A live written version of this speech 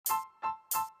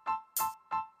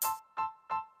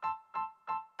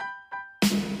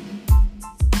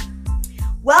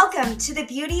Welcome to the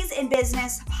Beauties in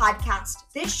Business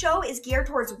podcast. This show is geared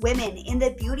towards women in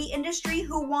the beauty industry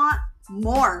who want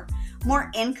more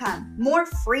income, more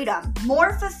freedom,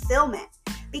 more fulfillment.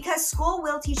 Because school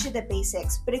will teach you the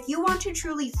basics, but if you want to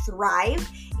truly thrive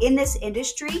in this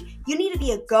industry, you need to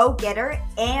be a go-getter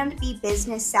and be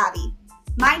business savvy.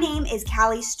 My name is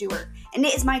Callie Stewart, and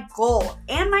it is my goal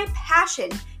and my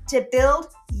passion to build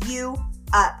you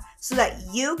up so that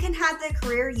you can have the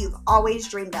career you've always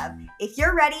dreamed of. If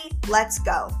you're ready, let's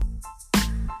go.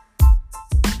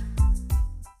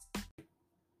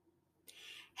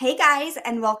 Hey guys,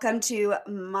 and welcome to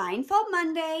Mindful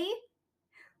Monday,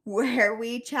 where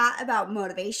we chat about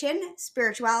motivation,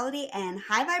 spirituality, and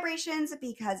high vibrations,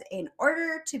 because in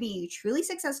order to be truly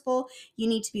successful, you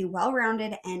need to be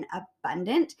well-rounded and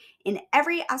abundant in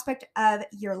every aspect of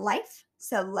your life.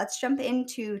 So let's jump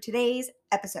into today's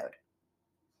episode.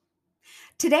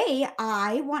 Today,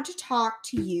 I want to talk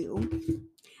to you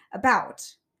about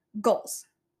goals,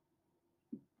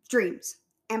 dreams,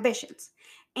 ambitions.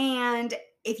 And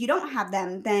if you don't have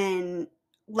them, then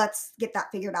let's get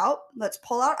that figured out. Let's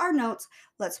pull out our notes.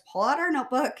 Let's pull out our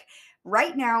notebook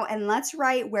right now and let's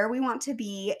write where we want to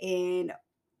be in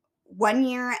 1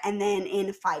 year and then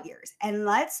in 5 years. And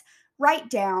let's write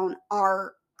down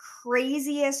our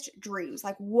craziest dreams.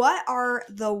 Like, what are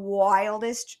the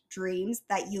wildest dreams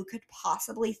that you could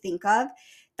possibly think of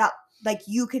that like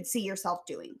you could see yourself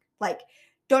doing? Like,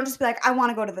 don't just be like, I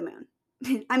want to go to the moon.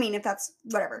 I mean, if that's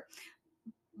whatever.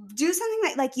 Do something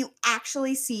that like you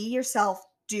actually see yourself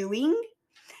doing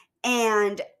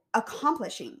and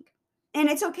accomplishing. And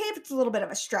it's okay if it's a little bit of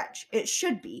a stretch. It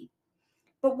should be.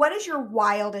 But what is your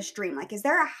wildest dream? Like, is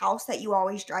there a house that you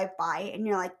always drive by and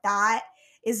you're like, that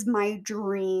is my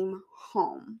dream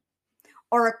home?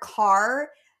 Or a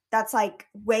car that's like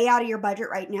way out of your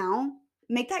budget right now?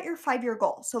 Make that your 5-year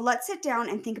goal. So let's sit down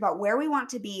and think about where we want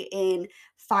to be in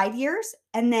 5 years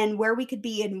and then where we could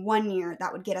be in 1 year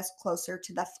that would get us closer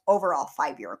to the overall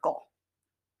 5-year goal.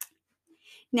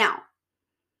 Now,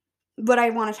 what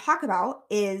I want to talk about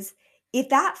is if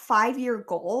that 5-year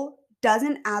goal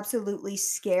doesn't absolutely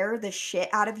scare the shit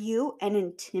out of you and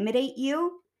intimidate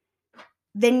you,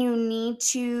 then you need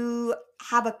to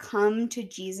have a come to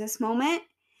Jesus moment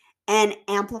and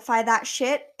amplify that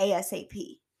shit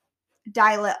ASAP.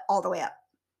 Dial it all the way up.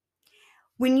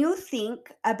 When you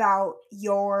think about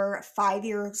your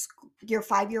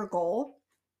 5-year goal,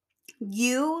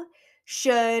 you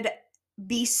should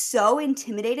be so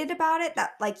intimidated about it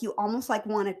that like you almost like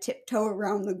want to tiptoe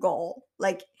around the goal.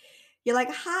 Like, you're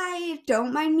like, hi,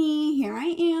 don't mind me. Here I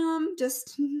am.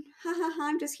 Just,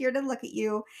 I'm just here to look at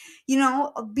you.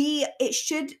 It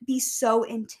should be so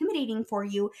intimidating for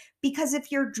you, because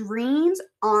if your dreams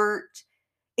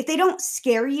if they don't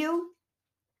scare you,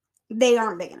 they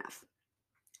aren't big enough.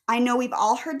 I know we've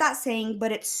all heard that saying,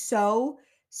 but it's so,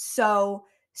 so,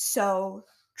 so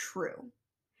true.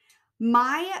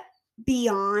 My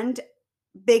beyond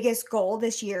biggest goal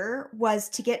this year was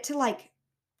to get to like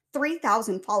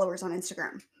 3,000 followers on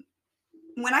Instagram.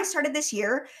 When I started this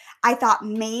year, I thought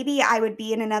maybe I would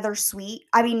be in another suite.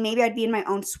 I mean, maybe I'd be in my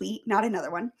own suite, not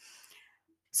another one.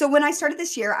 So when I started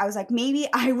this year, I was like, maybe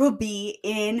I will be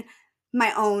in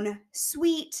my own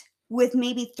suite with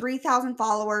maybe 3,000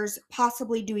 followers,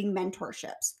 possibly doing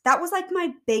mentorships. That was like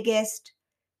my biggest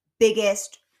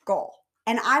goal.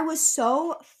 And I was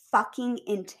so fucking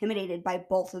intimidated by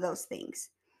both of those things.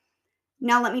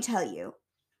 Now, let me tell you,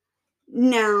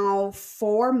 now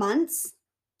 4 months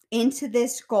into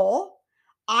this goal,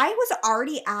 I was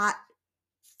already at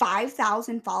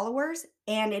 5,000 followers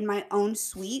and in my own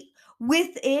suite.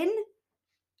 Within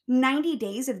 90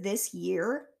 days of this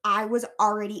year, I was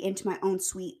already into my own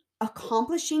suite,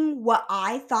 accomplishing what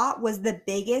I thought was the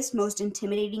biggest, most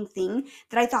intimidating thing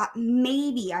that I thought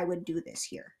maybe I would do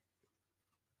this year.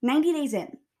 90 days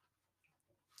in.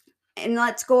 And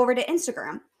let's go over to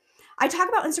Instagram. I talk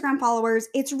about Instagram followers.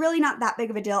 It's really not that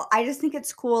big of a deal. I just think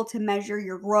it's cool to measure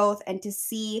your growth and to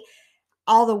see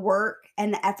all the work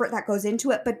and the effort that goes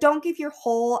into it. But don't give your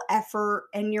whole effort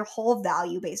and your whole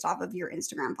value based off of your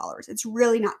Instagram followers. It's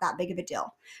really not that big of a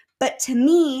deal. But to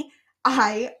me,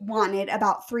 I wanted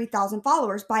about 3,000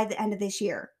 followers by the end of this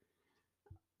year.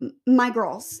 My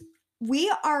girls,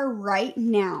 we are right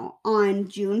now on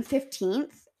June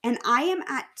 15th, and I am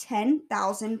at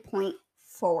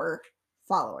 10,000.4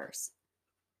 followers.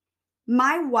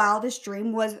 My wildest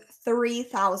dream was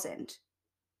 3,000.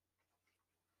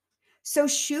 So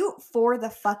shoot for the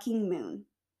fucking moon.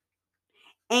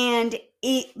 And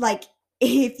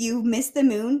if you miss the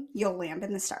moon, you'll land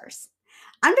in the stars.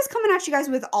 I'm just coming at you guys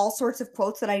with all sorts of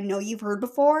quotes that I know you've heard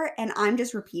before, and I'm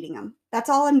just repeating them. That's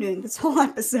all I'm doing this whole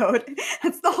episode.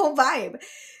 That's the whole vibe.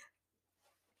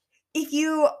 If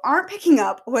you aren't picking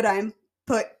up what I'm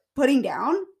putting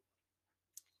down,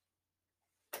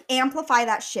 amplify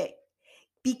that shit,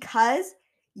 because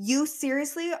you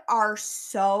seriously are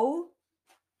so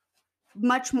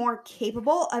much more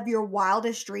capable of your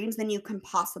wildest dreams than you can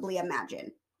possibly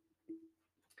imagine.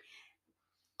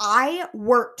 I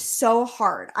worked so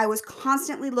hard. I was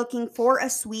constantly looking for a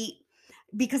suite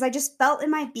because I just felt in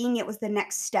my being it was the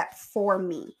next step for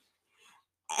me.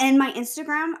 And my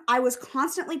Instagram, I was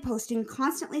constantly posting,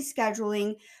 constantly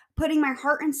scheduling, putting my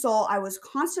heart and soul. I was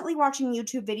constantly watching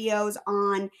YouTube videos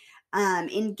on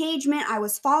engagement. I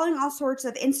was following all sorts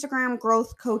of Instagram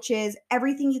growth coaches,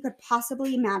 everything you could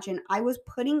possibly imagine. I was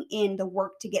putting in the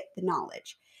work to get the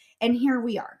knowledge. And here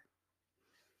we are.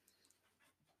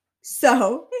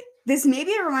 So, this may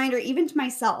be a reminder even to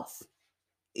myself.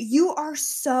 You are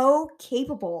so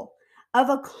capable of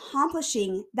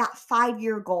accomplishing that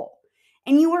 5-year goal.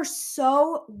 And you are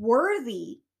so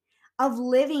worthy of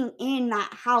living in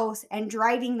that house and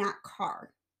driving that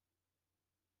car.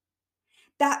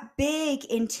 That big,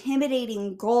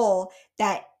 intimidating goal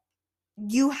that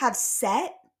you have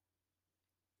set,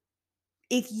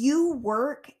 if you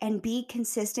work and be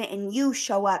consistent and you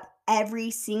show up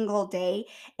every single day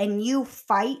and you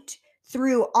fight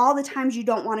through all the times you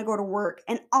don't want to go to work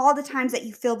and all the times that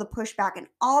you feel the pushback and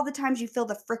all the times you feel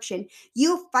the friction,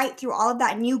 you fight through all of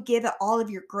that and you give it all of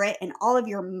your grit and all of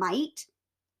your might,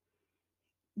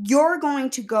 you're going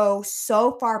to go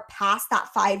so far past that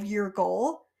 5-year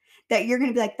goal that you're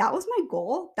going to be like, that was my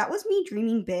goal? That was me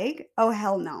dreaming big? Oh,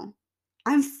 hell no.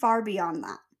 I'm far beyond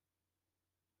that.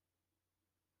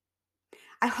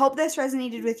 I hope this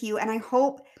resonated with you, and I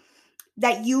hope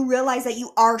that you realize that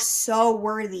you are so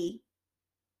worthy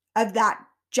of that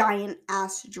giant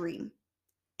ass dream.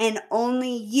 And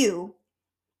only you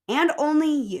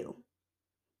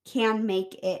can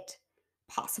make it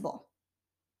possible.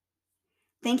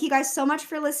 Thank you guys so much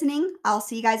for listening. I'll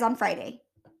see you guys on Friday.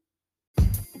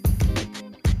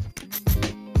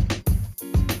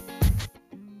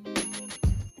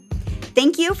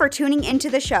 Thank you for tuning into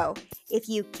the show. If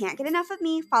you can't get enough of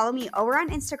me, follow me over on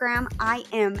Instagram. I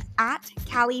am at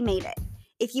Callie Made It.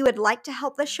 If you would like to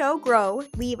help the show grow,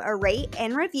 leave a rate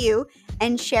and review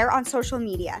and share on social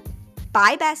media.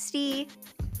 Bye, bestie.